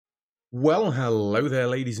Well, hello there,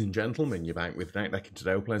 ladies and gentlemen. You're back with Deck and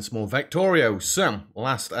today we're playing some more Vectorio. So,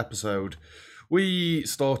 last episode, we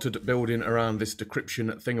started building around this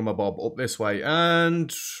decryption thingamabob up this way,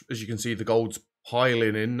 and as you can see, the gold's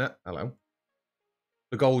piling in there. Hello.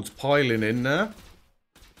 The gold's piling in there.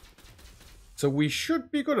 So we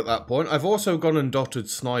should be good at that point. I've also gone and dotted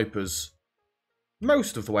snipers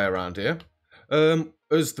most of the way around here.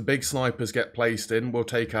 As the big snipers get placed in, we'll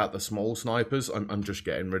take out the small snipers. I'm just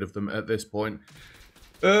getting rid of them at this point.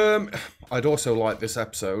 I'd also like this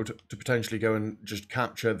episode to potentially go and just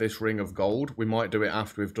capture this ring of gold. We might do it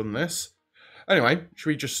after we've done this. Anyway, should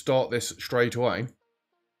we just start this straight away?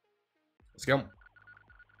 Let's go.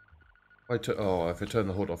 If I turn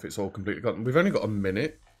the hood off, it's all completely gone. We've only got a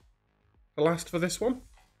minute to last for this one.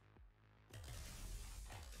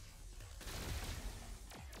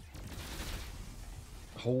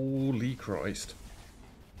 Holy Christ.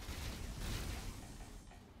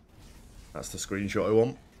 That's the screenshot I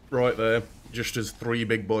want. Right there. Just as 3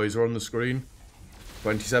 big boys are on the screen.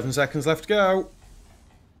 27 seconds left to go.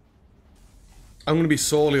 I'm going to be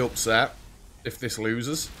sorely upset if this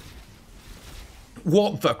loses.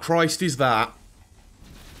 What the Christ is that?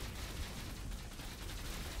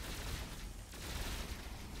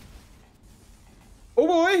 Oh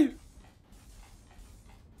boy!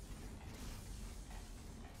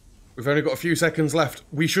 We've only got a few seconds left.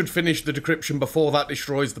 We should finish the decryption before that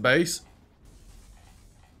destroys the base.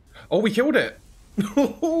 Oh, we killed it.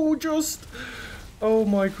 Oh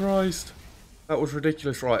my Christ. That was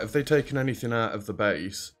ridiculous. Right, have they taken anything out of the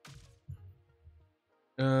base?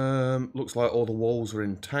 Looks like all the walls are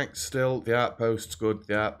intact still. The outpost's good.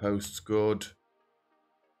 The outpost's good.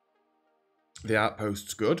 The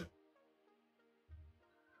outpost's good.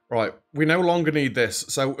 Right, we no longer need this.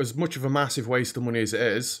 So as much of a massive waste of money as it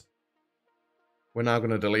is, we're now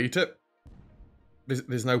going to delete it.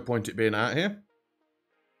 There's no point it being out here.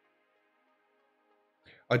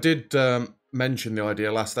 I did mention the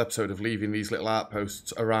idea last episode of leaving these little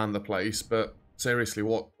outposts around the place, but seriously,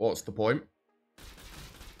 what's the point?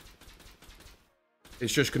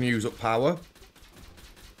 It's just going to use up power.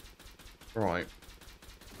 Right.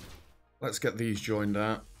 Let's get these joined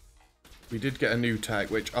out. We did get a new tag,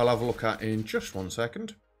 which I'll have a look at in just 1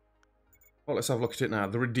 second. Well, let's have a look at it now.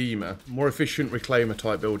 The Redeemer. More efficient reclaimer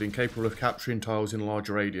type building, capable of capturing tiles in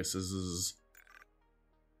larger radiuses.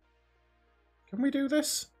 Can we do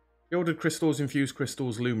this? Gilded crystals, infused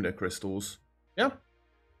crystals, lumina crystals. Yeah.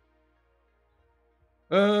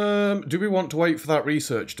 Do we want to wait for that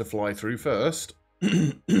research to fly through first? Yeah,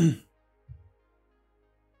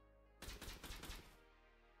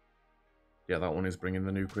 that one is bringing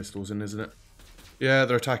the new crystals in, isn't it? Yeah,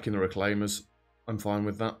 they're attacking the reclaimers. I'm fine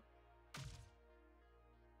with that.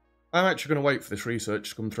 I'm actually going to wait for this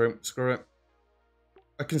research to come through. Screw it.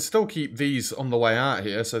 I can still keep these on the way out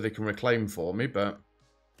here so they can reclaim for me, but...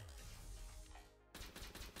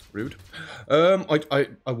 Rude. I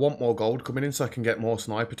want more gold coming in so I can get more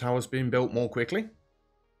sniper towers being built more quickly.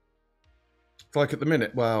 It's like at the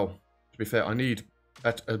minute, well, to be fair, I need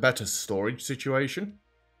a better storage situation.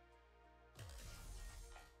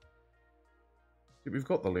 We've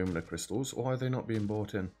got the lumina crystals. Why are they not being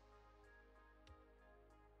bought in?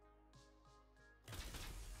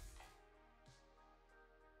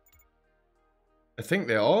 I think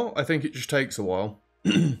they are. I think it just takes a while.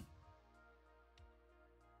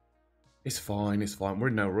 It's fine, it's fine. We're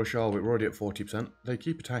in no rush, are we? We're already at 40%. They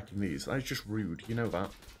keep attacking these. That's just rude, you know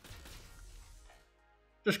that.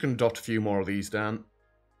 Just gonna dot a few more of these down.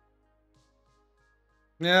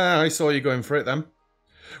 Yeah, I saw you going for it then.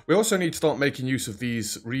 We also need to start making use of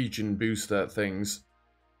these region booster things.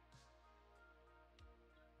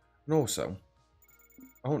 And also,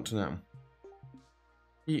 I want to know.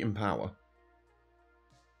 Heat and power.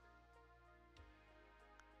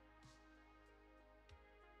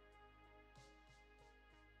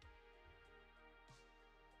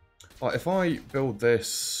 Right, if I build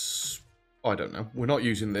this... I don't know. We're not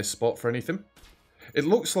using this spot for anything. It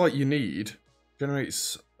looks like you need...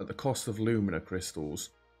 Generates at the cost of lumina crystals.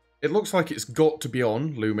 It looks like it's got to be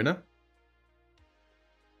on lumina.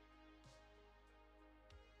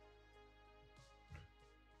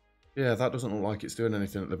 Yeah, that doesn't look like it's doing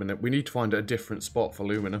anything at the minute. We need to find a different spot for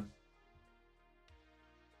lumina.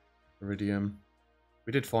 Iridium.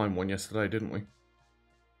 We did find one yesterday, didn't we?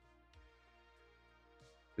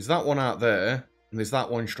 There's that one out there, and there's that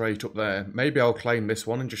one straight up there. Maybe I'll claim this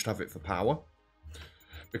one and just have it for power.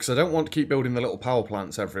 Because I don't want to keep building the little power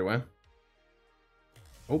plants everywhere.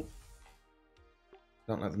 Oh.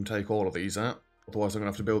 Don't let them take all of these out. Otherwise I'm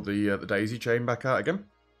going to have to build the daisy chain back out again.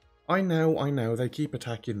 I know, they keep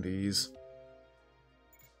attacking these.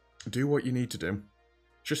 do what you need to do.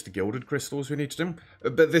 Just the gilded crystals we need to do.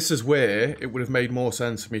 But this is where it would have made more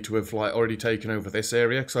sense for me to have like already taken over this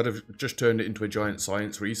area, because I'd have just turned it into a giant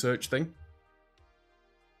science research thing.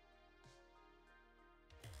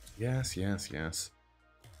 Yes, yes, yes.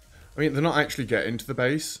 I mean, they're not actually getting to the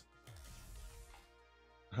base.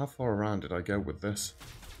 How far around did I go with this?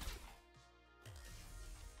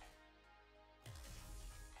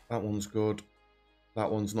 That one's good.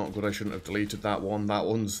 That one's not good. I shouldn't have deleted that one. That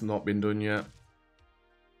one's not been done yet.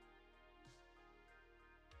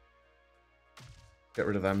 Get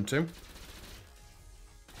rid of them too.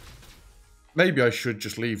 Maybe I should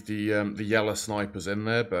just leave the yellow snipers in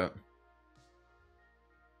there, but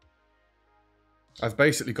I've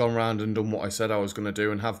basically gone around and done what I said I was going to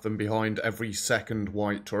do and have them behind every second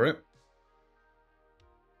white turret.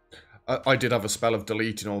 I did have a spell of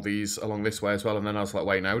deleting all these along this way as well, and then I was like,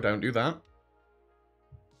 wait, no, don't do that.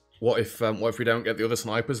 What if we don't get the other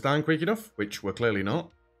snipers down quick enough? Which we're clearly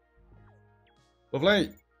not. Lovely.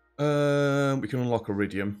 We can unlock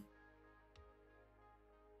Iridium.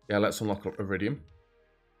 Yeah, let's unlock Iridium.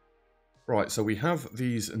 Right, so we have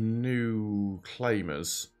these new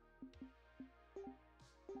claimers.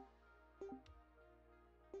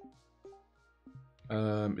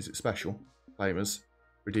 Is it special? Claimers.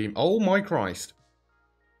 Redeem. Oh my Christ.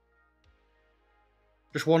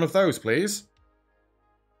 Just one of those, please.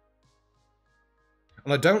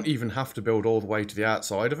 And I don't even have to build all the way to the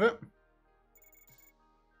outside of it.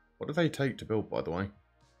 What do they take to build, by the way?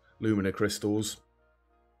 Lumina crystals.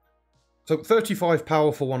 So 35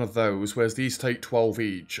 power for one of those, whereas these take 12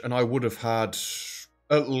 each. And I would have had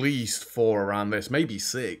at least 4 around this, maybe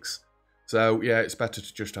 6. So yeah, it's better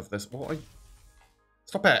to just have this. What?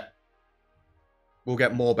 Stop it. We'll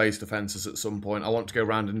get more base defenses at some point. I want to go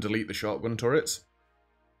around and delete the shotgun turrets.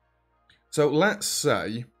 So let's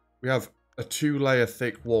say we have a 2-layer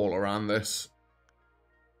thick wall around this.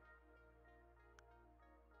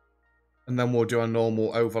 And then we'll do a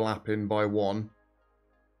normal overlapping by 1.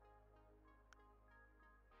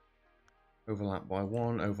 Overlap by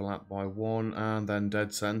 1, overlap by 1, and then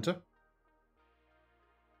dead center.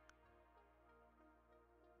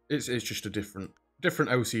 It's just a different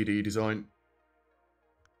OCD design.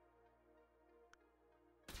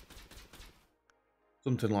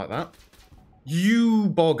 Something like that. You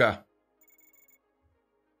bogger.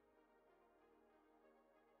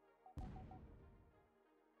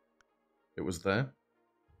 It was there.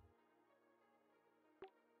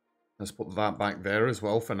 Let's put that back there as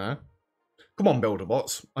well for now. Come on, builder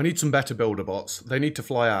bots. I need some better builder bots. They need to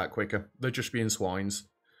fly out quicker. They're just being swines.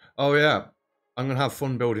 Oh yeah. I'm going to have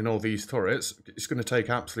fun building all these turrets. It's going to take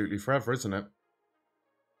absolutely forever, isn't it?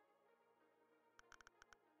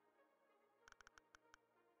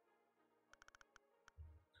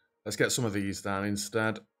 Let's get some of these down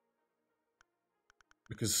instead.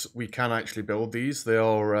 Because we can actually build these. They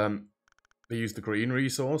are, they use the green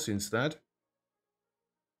resource instead.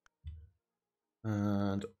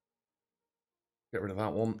 And get rid of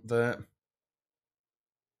that one there.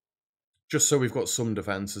 Just so we've got some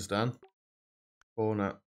defenses down.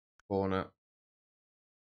 Corner, corner,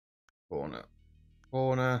 corner,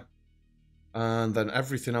 corner. And then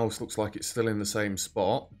everything else looks like it's still in the same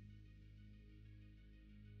spot.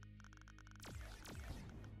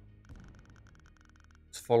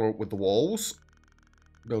 Let's follow up with the walls.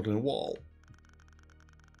 Building a wall.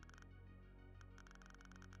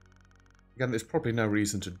 Again, there's probably no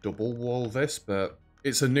reason to double wall this, but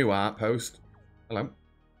it's a new outpost. Hello.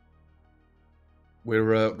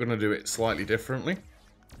 We're going to do it slightly differently.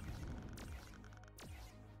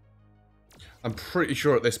 I'm pretty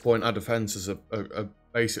sure at this point our defences are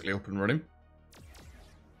basically up and running.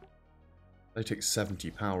 They take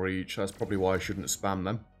 70 power each. That's probably why I shouldn't spam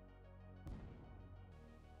them.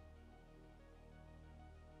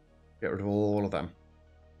 Get rid of all of them.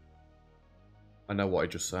 I know what I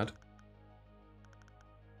just said.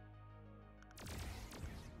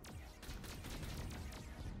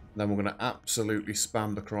 Then we're going to absolutely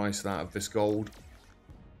spam the Christ out of this gold.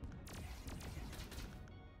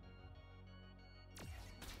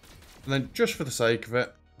 And then, just for the sake of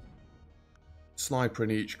it, sniper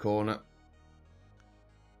in each corner.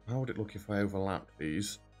 How would it look if I overlapped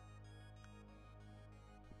these?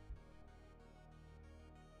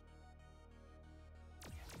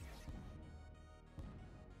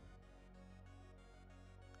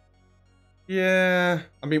 Yeah,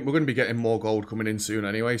 I mean, we're going to be getting more gold coming in soon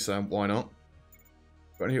anyway, so why not?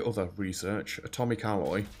 Got any other research? Atomic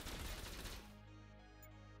alloy.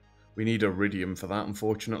 We need iridium for that,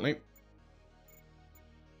 unfortunately.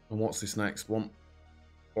 And what's this next one?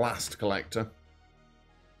 Blast collector.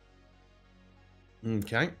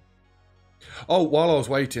 Okay. Oh, while I was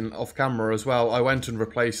waiting off camera as well, I went and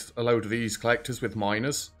replaced a load of these collectors with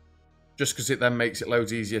miners. Just because it then makes it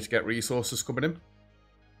loads easier to get resources coming in.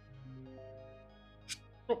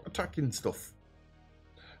 Stop attacking stuff.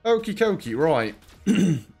 Okie dokie, right.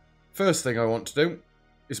 First thing I want to do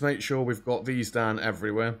is make sure we've got these down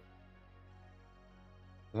everywhere.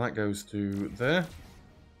 That goes to there.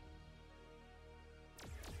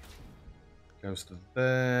 Goes to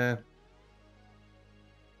there.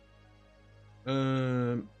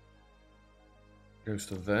 Goes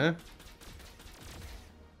to there.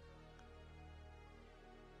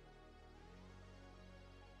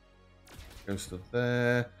 Goes to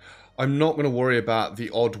there. I'm not going to worry about the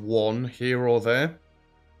odd one here or there.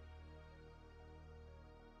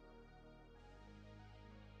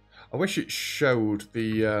 I wish it showed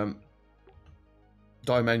the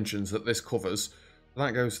dimensions that this covers.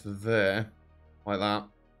 That goes to there, like that.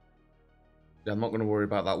 Yeah, I'm not going to worry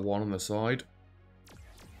about that one on the side.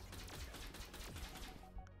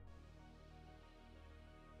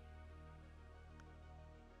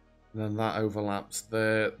 And then that overlaps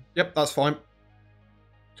there. Yep, that's fine.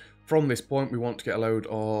 From this point, we want to get a load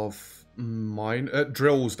of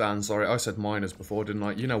drills down. Sorry, I said miners before, didn't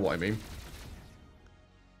I? You know what I mean.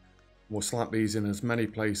 We'll slap these in as many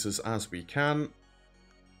places as we can.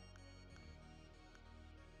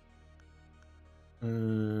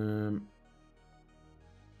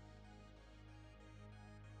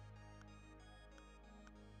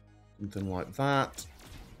 Something like that.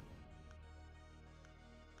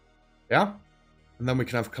 Yeah. And then we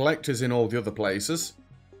can have collectors in all the other places.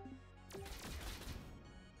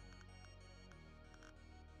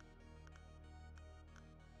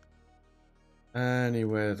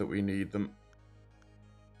 Anywhere that we need them.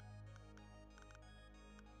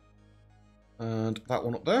 And that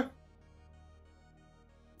one up there.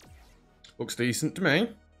 Looks decent to me.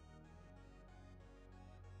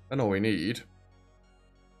 And all we need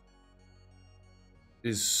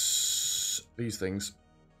is these things.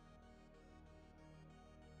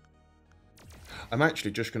 I'm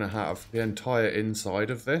actually just going to have the entire inside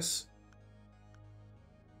of this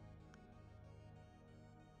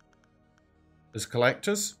as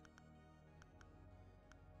collectors.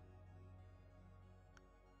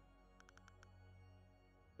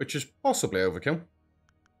 Which is possibly overkill.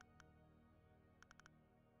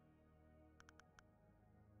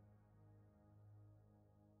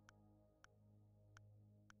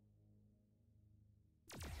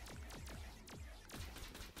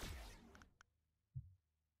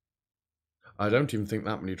 I don't even think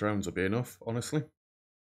that many drones will be enough, honestly.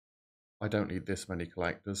 I don't need this many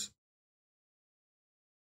collectors.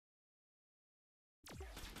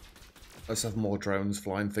 Let's have more drones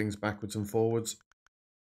flying things backwards and forwards.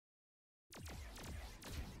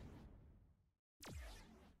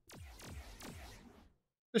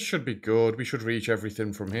 This should be good. We should reach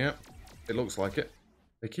everything from here. It looks like it.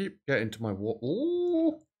 They keep getting to my wall.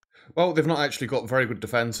 Ooh. Well, they've not actually got very good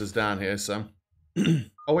defences down here, so...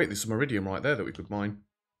 Oh wait, there's some iridium right there that we could mine.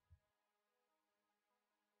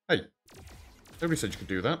 Hey, nobody said you could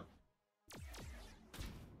do that.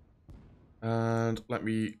 And let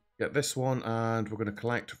me get this one, and we're going to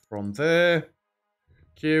collect from there.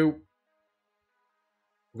 Q.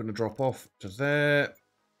 We're going to drop off to there.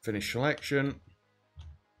 Finish selection.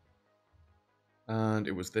 And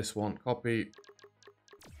it was this one. Copy.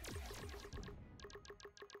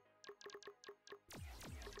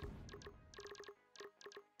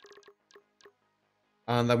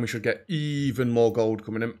 And then we should get even more gold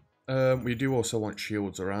coming in. We do also want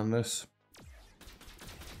shields around this.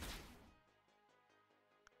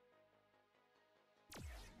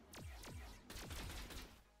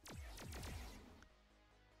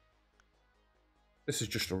 This is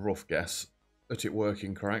just a rough guess at it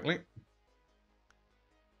working correctly.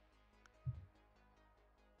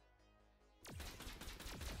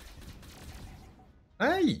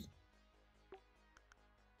 Hey!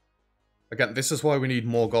 Again, this is why we need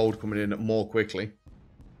more gold coming in more quickly.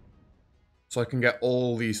 So I can get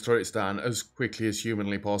all these turrets down as quickly as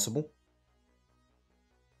humanly possible.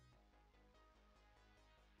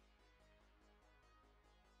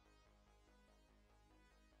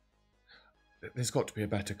 There's got to be a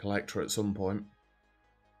better collector at some point.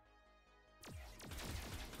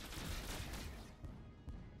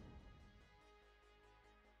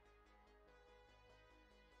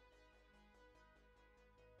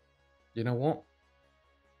 You know what?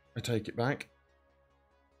 I take it back.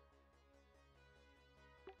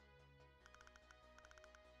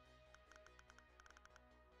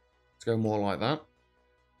 Let's go more like that.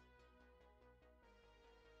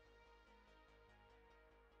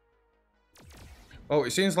 Oh,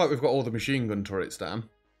 it seems like we've got all the machine gun turrets down.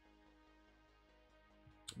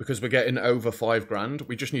 Because we're getting over 5 grand.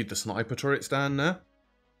 We just need the sniper turrets down now.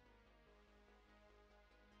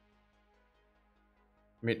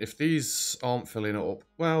 I mean, if these aren't filling up...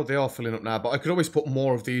 Well, they are filling up now, but I could always put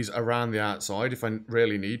more of these around the outside if I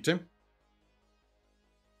really need to.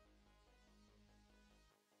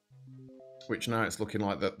 Which now it's looking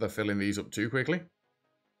like that they're filling these up too quickly.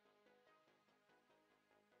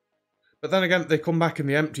 But then again, they come back and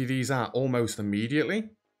they empty these out almost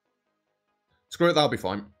immediately. Screw it, that'll be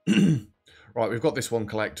fine. Right, we've got this one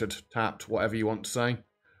collected, tapped, whatever you want to say.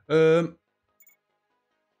 A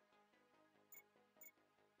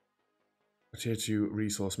tier 2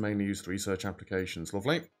 resource mainly used for research applications.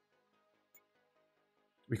 Lovely.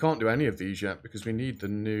 We can't do any of these yet because we need the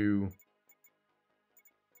new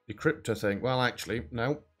decryptor thing. Well, actually,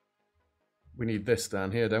 no. We need this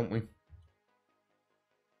down here, don't we?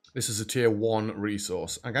 This is a tier 1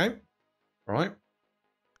 resource. Okay. All right.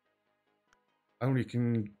 Only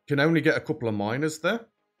can only get a couple of miners there.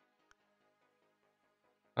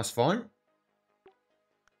 That's fine.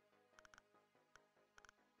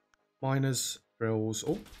 Miners, drills.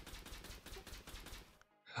 Oh.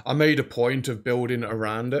 I made a point of building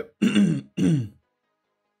around it.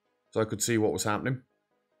 So I could see what was happening.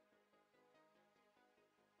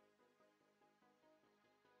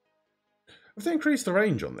 Have they increased the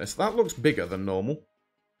range on this? That looks bigger than normal.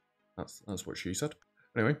 That's what she said.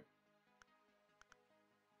 Anyway.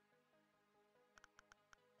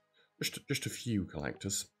 Just a few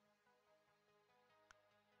collectors.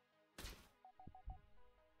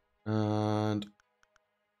 And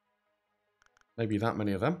maybe that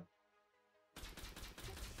many of them.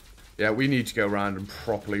 Yeah, we need to go around and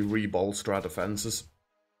properly rebolster our defenses.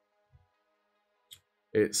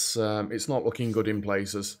 It's not looking good in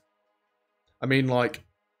places. I mean, like,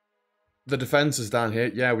 the defenses down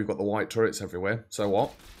here, yeah, we've got the white turrets everywhere. So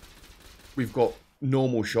what? We've got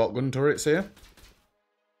normal shotgun turrets here.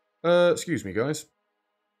 Excuse me, guys.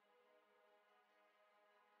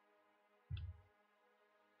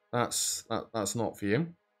 That's not for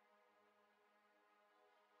you.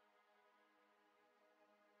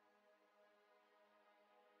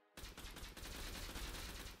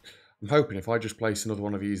 I'm hoping if I just place another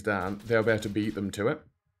one of these down, they'll be able to beat them to it.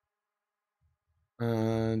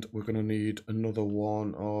 And we're going to need another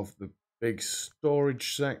one of the big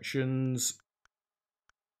storage sections.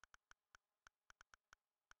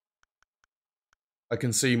 I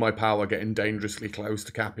can see my power getting dangerously close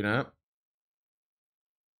to capping out.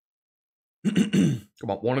 Come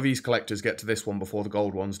on, one of these collectors get to this one before the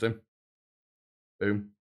gold ones do.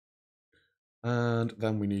 Boom. And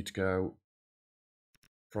then we need to go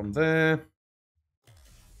from there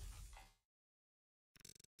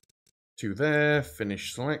to there,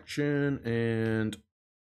 finish selection, and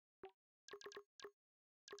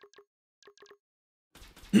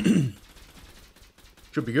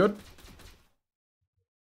should be good.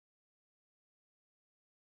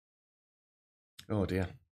 Oh dear.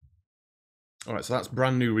 Alright, so that's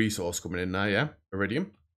brand new resource coming in now, yeah?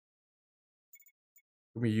 Iridium.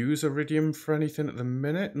 Can we use iridium for anything at the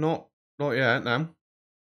minute? Not yet, no.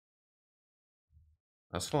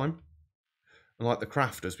 That's fine. And like the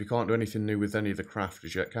crafters, we can't do anything new with any of the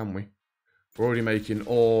crafters yet, can we? We're already making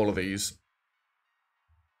all of these.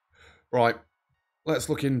 Right, let's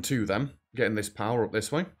look into them. Getting this power up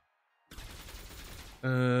this way.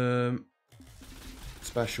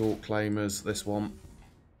 Special claimers, this one.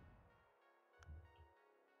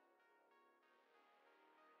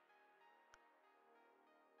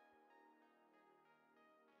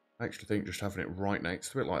 I actually think just having it right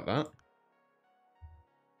next to it like that.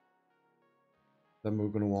 Then we're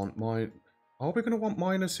going to want mine. Are we going to want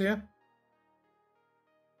miners here?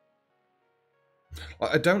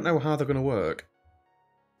 I don't know how they're going to work.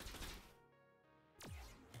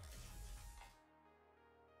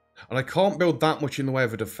 And I can't build that much in the way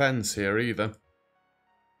of a defense here either.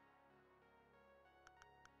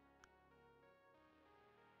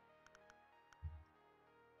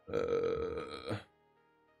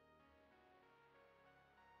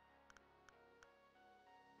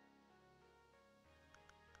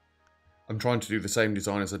 I'm trying to do the same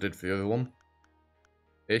design as I did for the other one.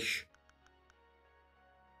 Ish.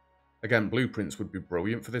 Again, blueprints would be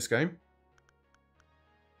brilliant for this game.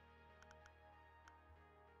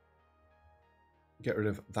 Get rid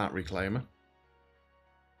of that reclaimer.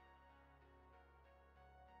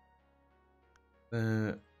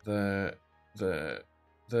 There.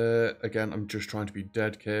 Again, I'm just trying to be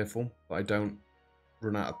dead careful that I don't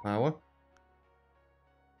run out of power.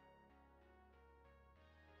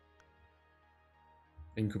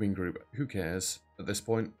 Incoming group. Who cares? at this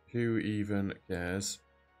point. Who even cares?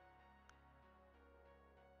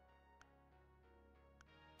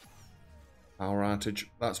 Power outage.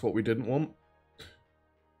 That's what we didn't want.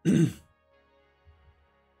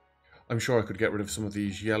 I'm sure I could get rid of some of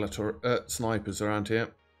these yellow snipers around here.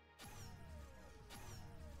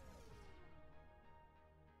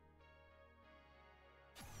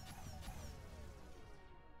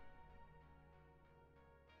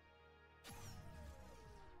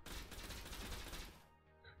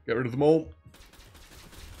 Get rid of them all.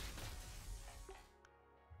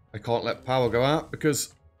 I can't let power go out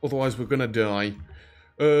because otherwise we're going to die.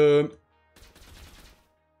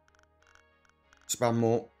 Spam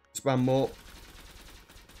more. Spam more.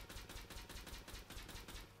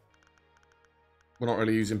 We're not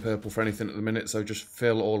really using purple for anything at the minute, so just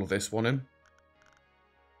fill all of this one in.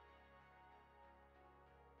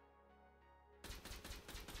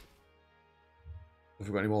 Have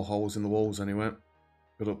we got any more holes in the walls anywhere?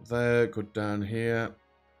 Good up there, good down here.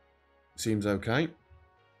 Seems okay.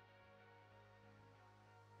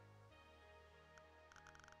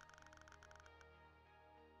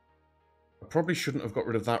 I probably shouldn't have got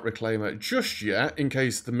rid of that reclaimer just yet, in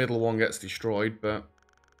case the middle one gets destroyed, but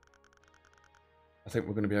I think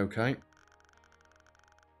we're going to be okay.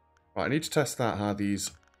 Right, I need to test out how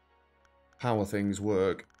these power things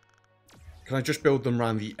work. Can I just build them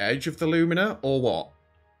around the edge of the Lumina, or what?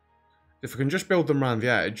 If we can just build them around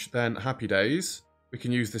the edge, then happy days. We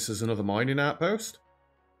can use this as another mining outpost.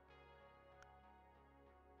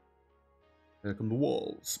 Here come the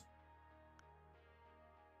walls.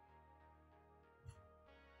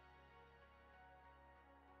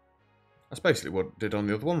 That's basically what it did on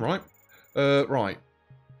the other one, right? Right.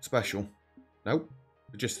 Special. Nope.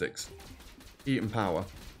 Logistics. Heat and power.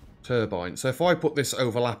 Turbine. So if I put this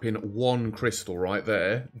overlapping one crystal right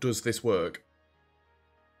there, does this work?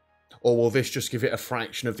 Or will this just give it a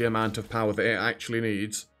fraction of the amount of power that it actually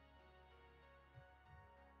needs?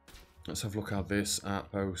 Let's have a look at this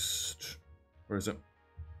outpost. Where is it?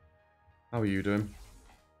 How are you doing?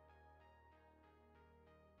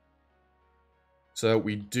 So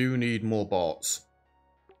we do need more bots.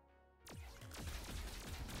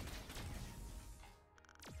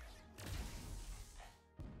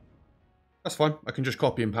 That's fine. I can just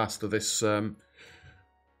copy and paste to this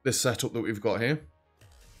this setup that we've got here.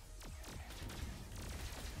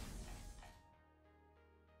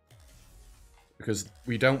 Because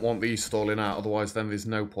we don't want these stalling out, otherwise then there's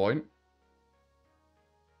no point.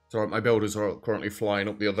 Sorry, my builders are currently flying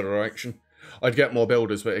up the other direction. I'd get more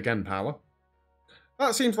builders, but again, power.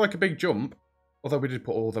 That seems like a big jump. Although we did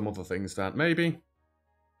put all them other things down. Maybe.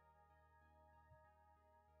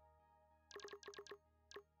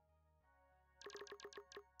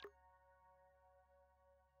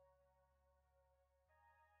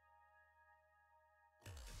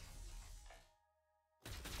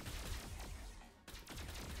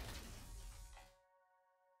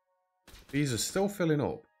 These are still filling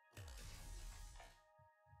up.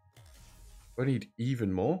 I need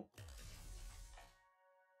even more.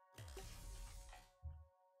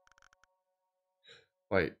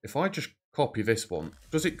 Wait, if I just copy this one,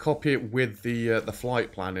 does it copy it with the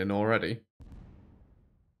flight plan in already?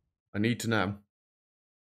 I need to know.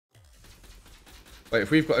 Wait,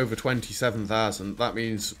 if we've got over 27,000, that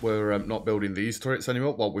means we're not building these turrets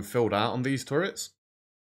anymore. Well, we've filled out on these turrets.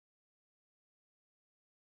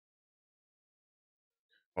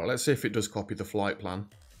 Right, let's see if it does copy the flight plan.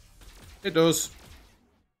 It does.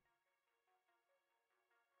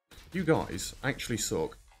 You guys actually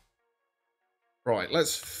suck. Right,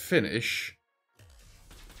 let's finish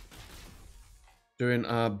doing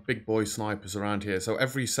our big boy snipers around here. So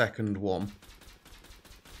every second one.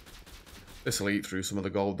 This will eat through some of the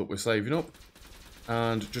gold that we're saving up.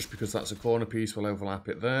 And just because that's a corner piece, we'll overlap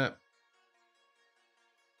it there.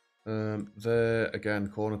 There, again,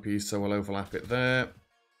 corner piece, so we'll overlap it there.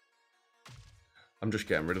 I'm just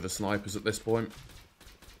getting rid of the snipers at this point.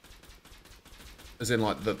 As in,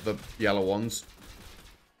 like, the yellow ones.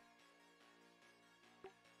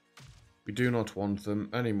 We do not want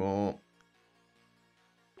them anymore.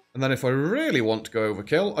 And then if I really want to go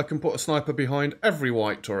overkill, I can put a sniper behind every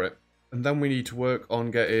white turret. And then we need to work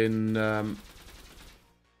on getting the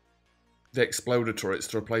exploder turrets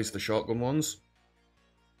to replace the shotgun ones.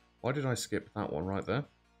 Why did I skip that one right there?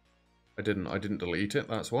 I didn't delete it,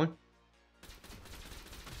 that's why.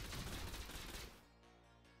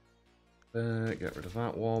 There, get rid of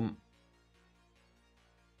that one.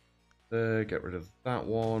 There, get rid of that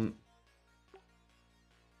one.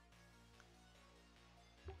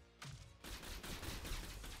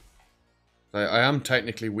 I am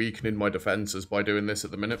technically weakening my defences by doing this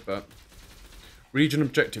at the minute, but Region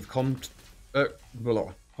objective, complete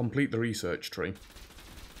the research tree.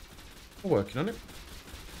 We're working on it.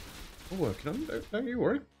 We're working on it, don't you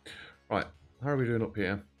worry. Right, how are we doing up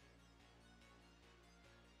here?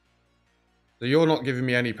 So you're not giving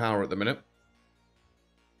me any power at the minute.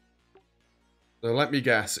 So let me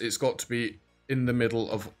guess, it's got to be in the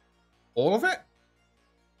middle of all of it?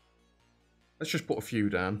 Let's just put a few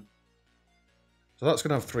down. So that's going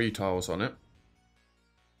to have 3 tiles on it.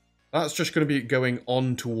 That's just going to be going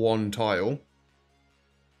onto 1 tile.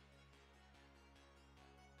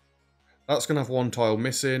 That's going to have 1 tile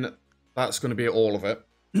missing. That's going to be all of it.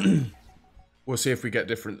 We'll see if we get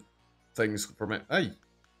different things from it. Hey!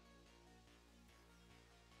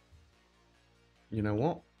 You know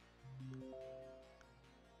what?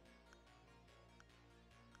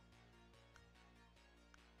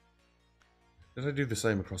 Did I do the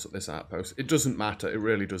same across at this outpost? It doesn't matter. It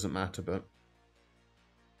really doesn't matter, but...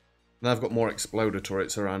 Now I've got more exploder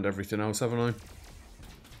turrets around everything else, haven't I?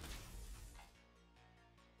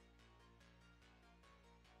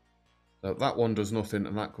 So that one does nothing,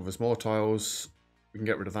 and that covers more tiles. We can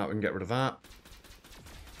get rid of that, we can get rid of that.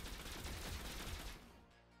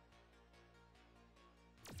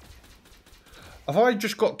 Have I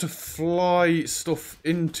just got to fly stuff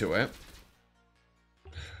into it?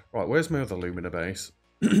 Right, where's my other Lumina base?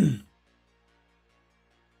 Just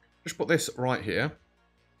put this right here.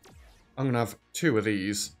 I'm going to have 2 of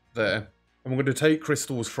these there. And we're going to take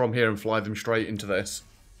crystals from here and fly them straight into this.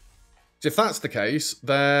 So if that's the case,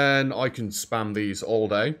 then I can spam these all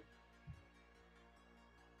day.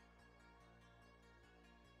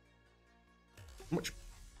 How much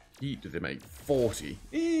heat do they make? 40.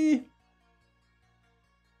 It's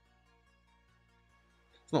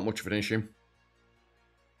not much of an issue.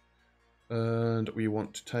 And we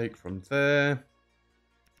want to take from there.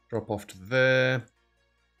 Drop off to there.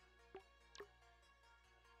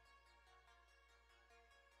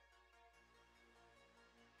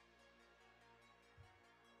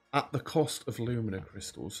 At the cost of Lumina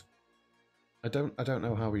crystals. I don't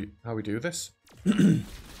know how we do this. Pick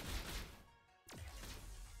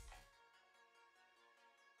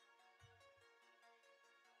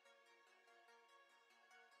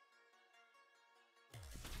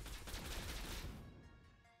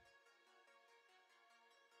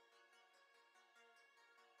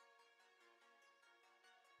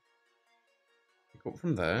up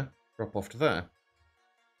from there, drop off to there.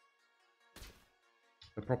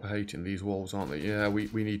 They're proper hating these walls, aren't they? Yeah, we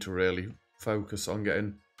need to really focus on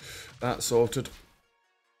getting that sorted.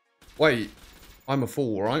 Wait, I'm a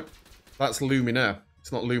fool, right? That's Lumina.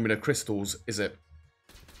 It's not Lumina crystals, is it?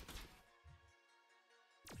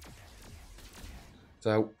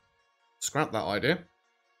 So, scrap that idea.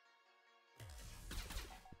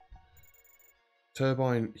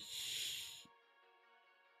 Turbine.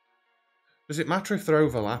 Does it matter if they're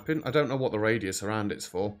overlapping? I don't know what the radius around it's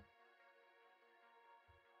for.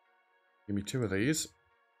 Give me 2 of these.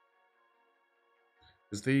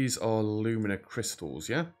 Because these are Lumina crystals,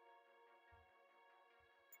 yeah?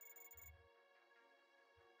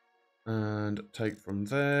 And take from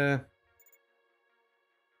there.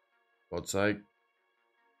 God's sake.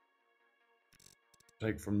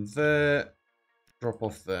 Take from there. Drop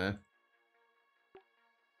off there.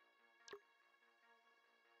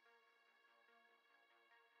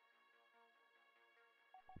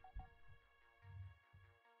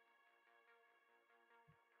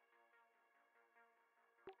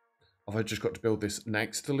 Have I just got to build this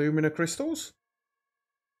next to Lumina crystals?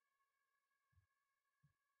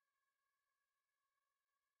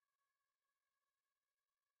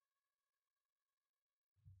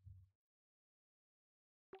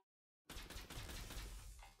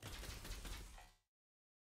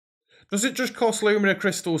 Does it just cost Lumina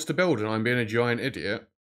crystals to build and I'm being a giant idiot?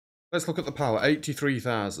 Let's look at the power.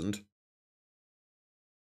 83,000.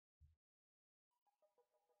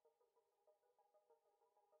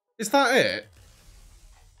 Is that it?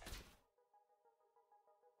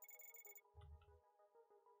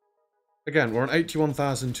 Again, we're on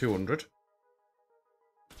 81,200.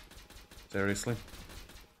 Seriously?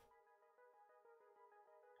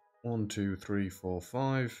 1, 2, 3, 4,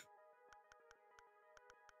 5.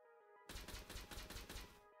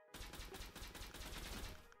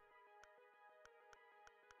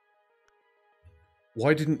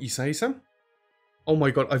 Why didn't you say so? Oh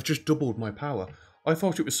my god, I've just doubled my power. I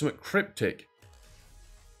thought it was something cryptic.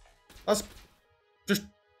 That's just...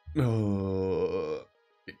 get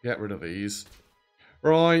rid of these.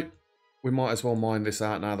 Right. We might as well mine this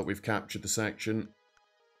out now that we've captured the section.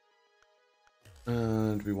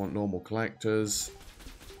 And we want normal collectors.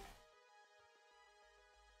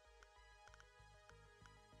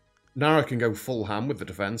 Now I can go full ham with the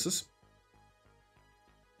defences.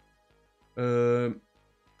 Again,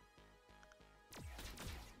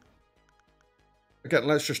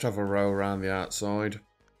 let's just have a row around the outside.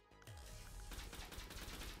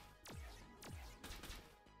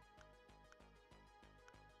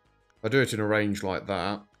 If I do it in a range like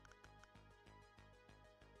that.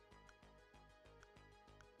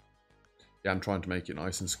 Yeah, I'm trying to make it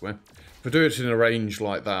nice and square. If I do it in a range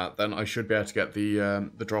like that, then I should be able to get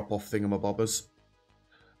the drop-off thingamabobbers.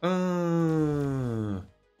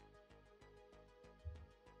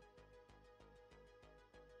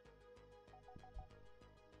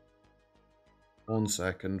 1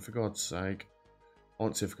 second, for God's sake. I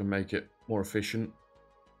want to see if I can make it more efficient.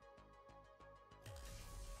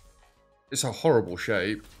 It's a horrible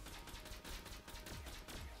shape.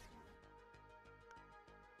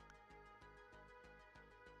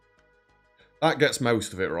 That gets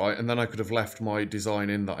most of it right, and then I could have left my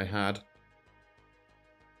design in that I had.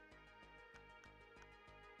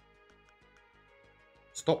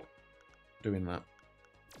 Stop doing that.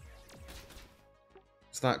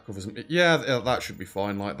 So that covers me. Yeah, that should be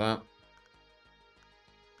fine like that.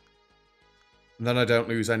 And then I don't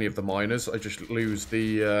lose any of the miners. I just lose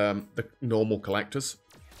the normal collectors,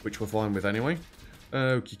 which we're fine with anyway.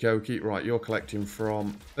 Okie dokie. Right, you're collecting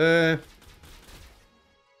from there.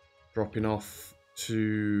 Dropping off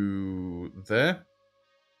to there.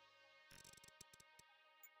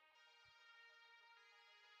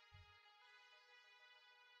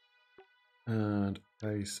 And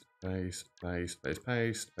paste, paste, paste, paste,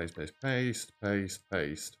 paste, paste, paste, paste, paste,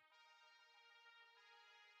 paste.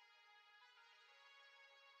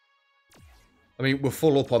 I mean, we're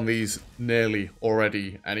full up on these nearly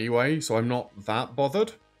already anyway, so I'm not that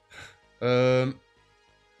bothered. How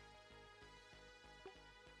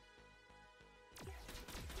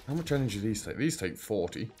much energy do these take? These take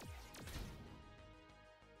 40.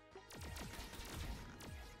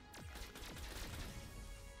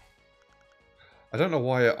 I don't know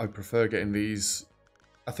why I prefer getting these.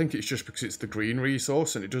 I think it's just because it's the green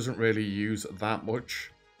resource and it doesn't really use that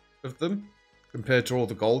much of them compared to all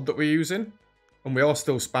the gold that we're using. And we are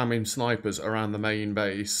still spamming snipers around the main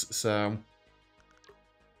base, so...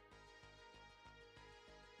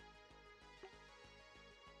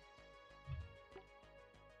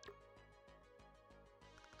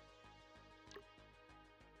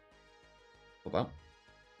 Got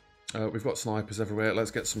that. We've got snipers everywhere.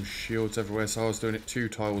 Let's get some shields everywhere. So I was doing it 2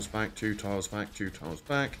 tiles back, 2 tiles back, 2 tiles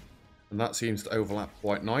back. And that seems to overlap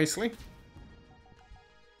quite nicely.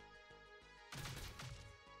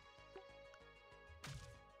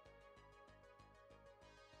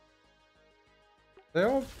 They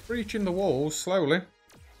are breaching the walls slowly.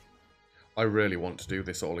 I really want to do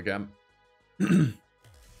this all again.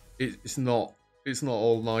 It's not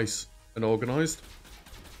all nice and organised.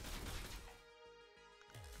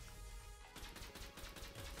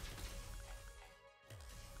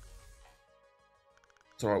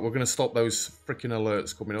 It's alright, we're going to stop those freaking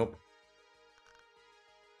alerts coming up.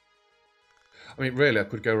 I mean, really, I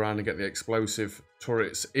could go around and get the explosive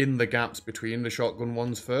turrets in the gaps between the shotgun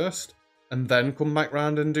ones first. And then come back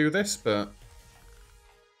round and do this, but...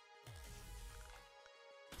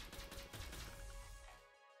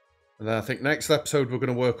 And then I think next episode we're going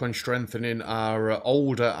to work on strengthening our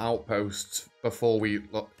older outposts before we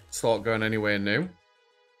start going anywhere new.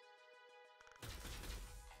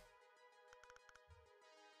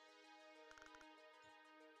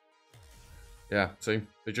 Yeah, see?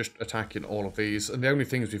 They're just attacking all of these. And the only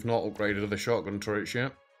things we've not upgraded are the shotgun turrets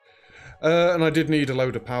yet. And I did need a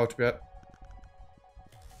load of power to be...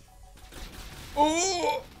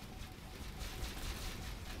 Oh!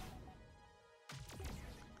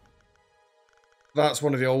 That's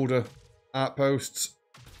one of the older outposts.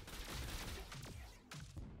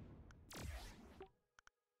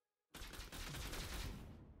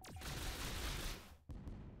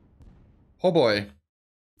 Oh boy.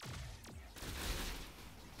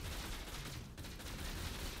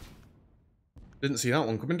 Didn't see that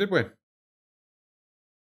one coming, did we?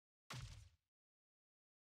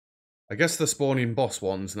 I guess they're spawning boss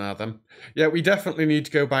ones now then. Yeah, we definitely need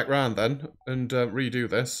to go back round then and redo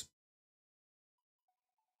this.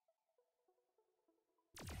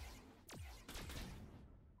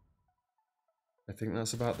 I think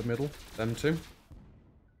that's about the middle, them two.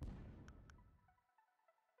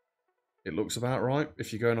 It looks about right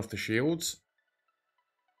if you're going off the shields.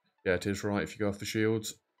 Yeah, it is right if you go off the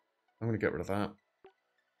shields. I'm going to get rid of that.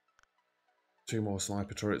 2 more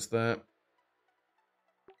sniper turrets there.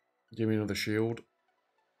 Give me another shield.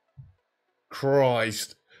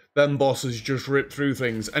 Christ. Them bosses just ripped through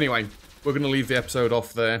things. Anyway, we're going to leave the episode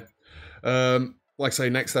off there. Like I say,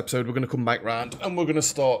 next episode we're going to come back round and we're going to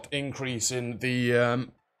start increasing the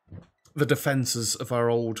defences of our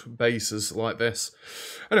old bases like this.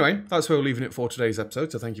 Anyway, that's where we're leaving it for today's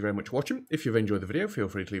episode, so thank you very much for watching. If you've enjoyed the video, feel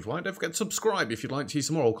free to leave a like. Don't forget to subscribe if you'd like to see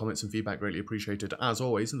some more. All comments and feedback greatly appreciated as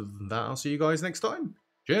always. And other than that, I'll see you guys next time.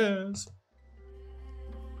 Cheers!